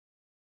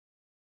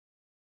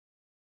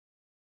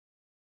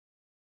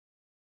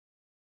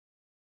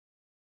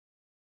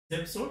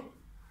episode.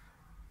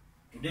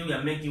 Today we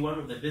are making one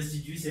of the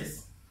best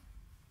juices,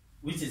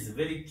 which is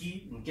very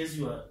key in case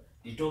you are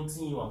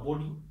detoxing your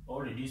body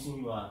or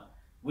reducing your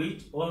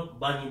weight or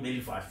burning belly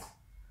fat.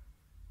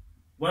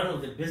 One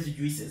of the best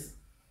juices.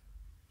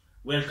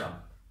 Welcome.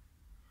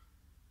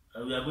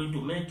 We are going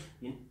to make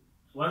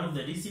one of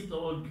the recipes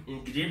or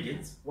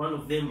ingredients. One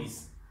of them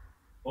is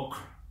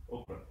okra.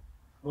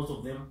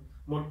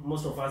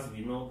 Most of us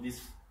we know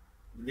this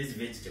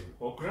vegetable,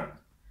 okra.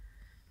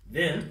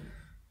 Then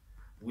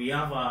we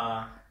have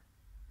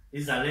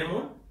this is a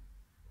lemon.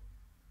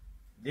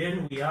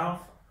 Then we have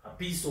a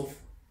piece of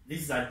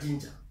this is a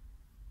ginger.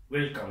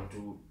 Welcome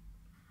to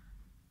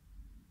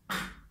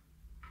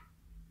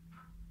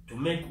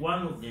make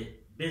one of the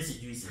best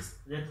juices.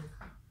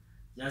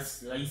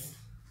 Let's just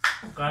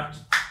cut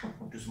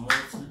to small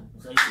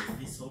slices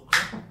this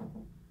okra.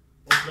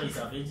 Okra is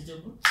a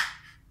vegetable.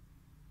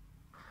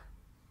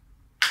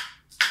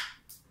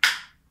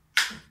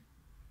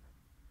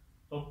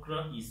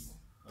 Okra is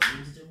a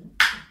vegetable.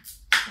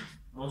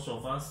 Most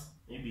of us,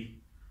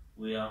 maybe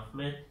we have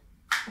made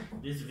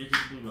this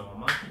vegetable in our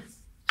markets.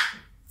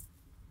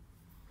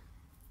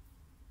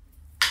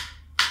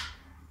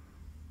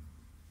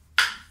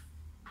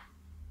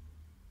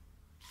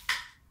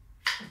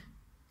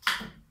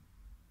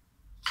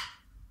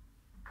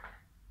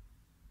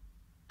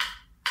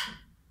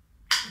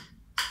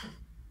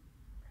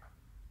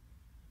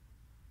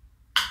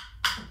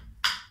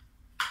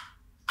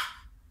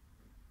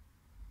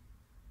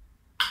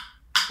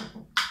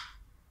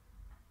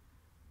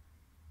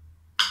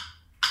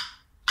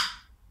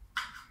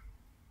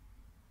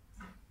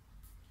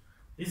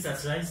 This is a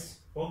sliced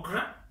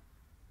okra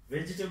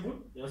vegetable.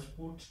 Let us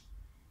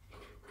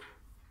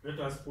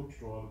put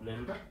to our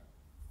blender.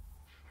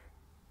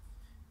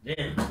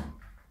 Then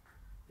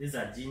this is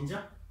a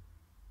ginger.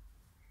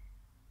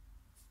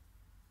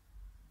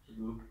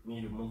 Let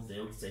me remove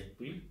the outside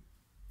peel.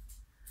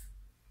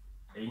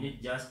 I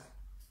need just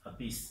a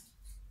piece.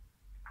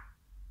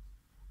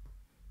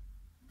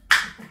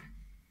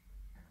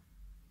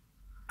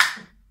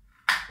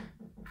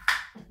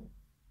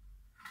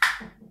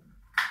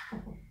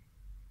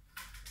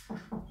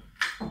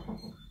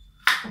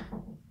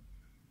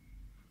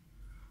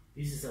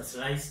 This is a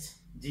sliced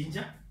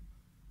ginger.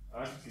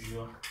 Add to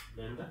your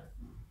blender.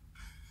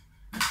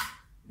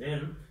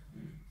 Then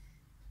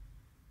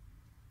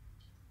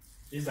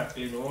this is a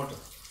clean water.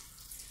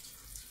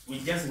 We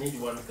just need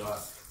 1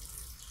 glass.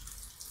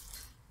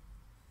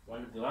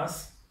 1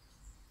 glass.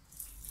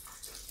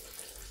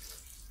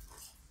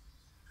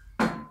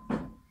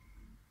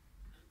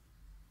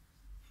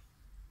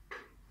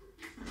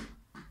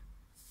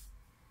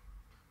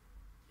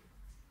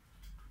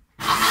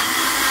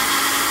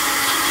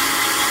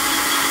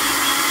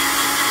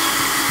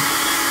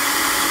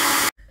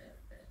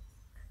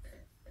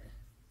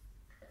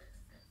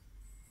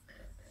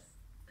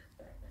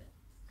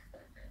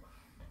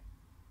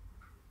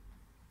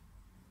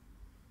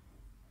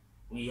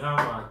 We have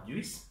our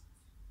juice.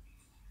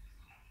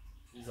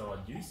 This is our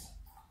juice.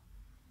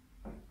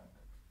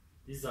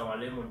 This is our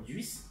lemon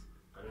juice.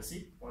 Can you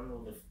see? One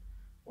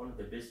of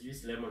the best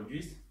juice, lemon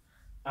juice.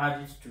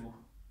 Add it to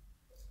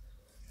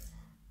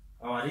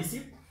our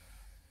recipe.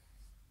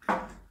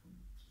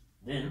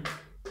 Then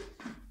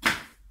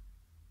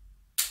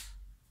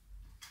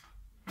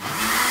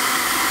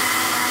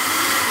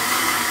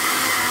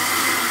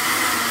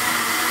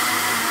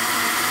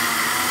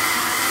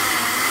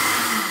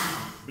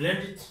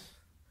blend it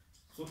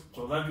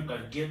so that you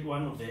can get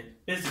one of the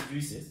best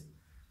juices.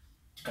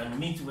 It can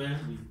mix well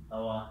with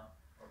our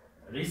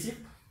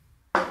recipe.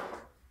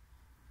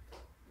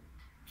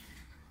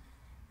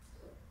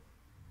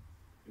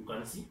 You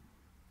can see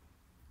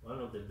one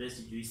of the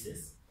best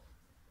juices.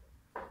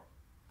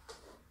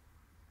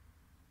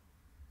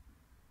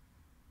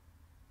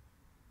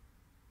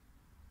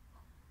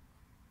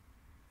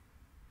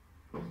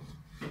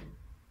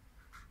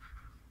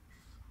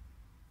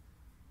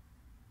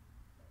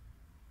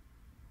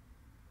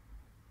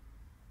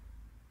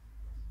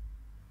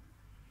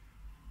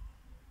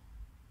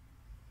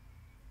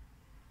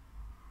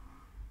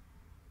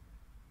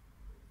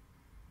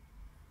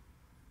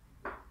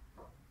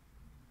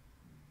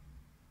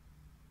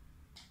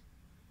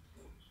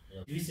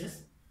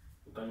 Juices,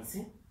 you can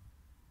see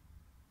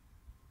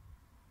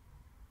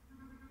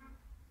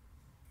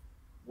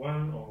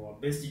one of our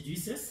best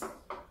juices.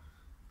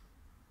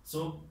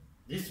 So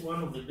this is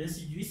one of the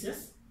best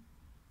juices.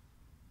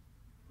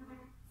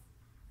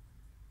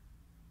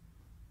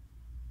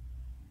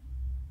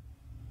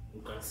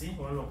 You can see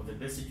one of the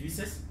best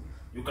juices.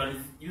 You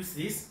can use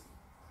this.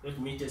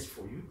 Let me test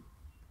for you.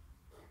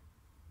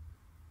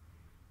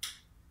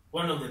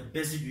 One of the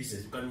best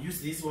juices. You can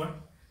use this one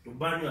to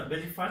burn your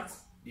belly fat,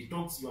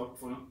 detox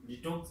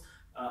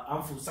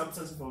harmful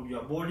substances from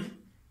your body,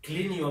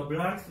 clean your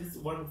blood. This is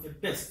one of the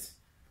best.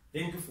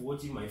 Thank you for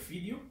watching my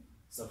video.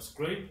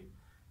 Subscribe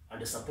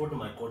and support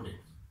my content.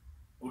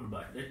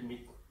 Goodbye. Let's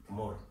meet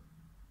tomorrow.